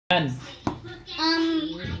And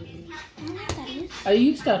I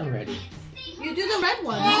used that already. You do the red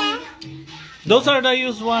one. Those are the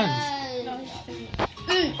used ones.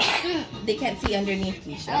 They can't see underneath,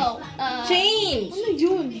 Keisha. Oh, Change. What are you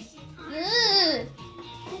doing?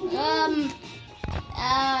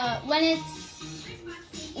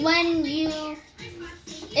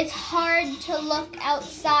 It's hard to look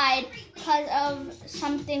outside because of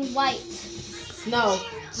something white. Snow.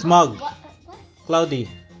 Smog. What? Cloudy.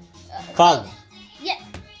 Fog. Yes.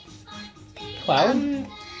 Cloud?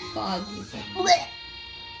 Fog.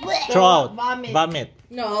 Throw out. Vomit. Vomit.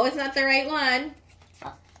 No, it's not the right one.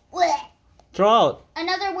 Throw out.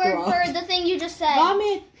 Another word for the thing you just said.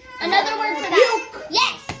 Vomit. Another word for that.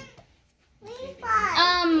 Yes.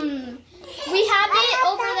 We have it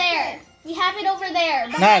over there. We have it over there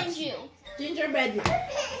behind Nuts. you. Gingerbread man.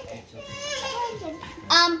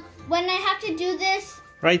 When I have to do this,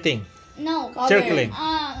 Writing. no. Circling.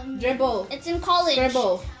 Dribble. It's in college.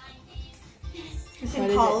 Scribble. It's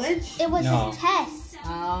in college? It was No. a test.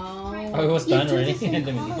 Oh. Oh, it was You done do already. this in In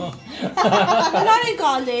the college. I'm not in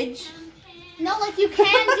college. No, like you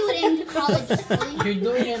can do it in college. Silly. You're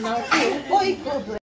doing it now too. Oy,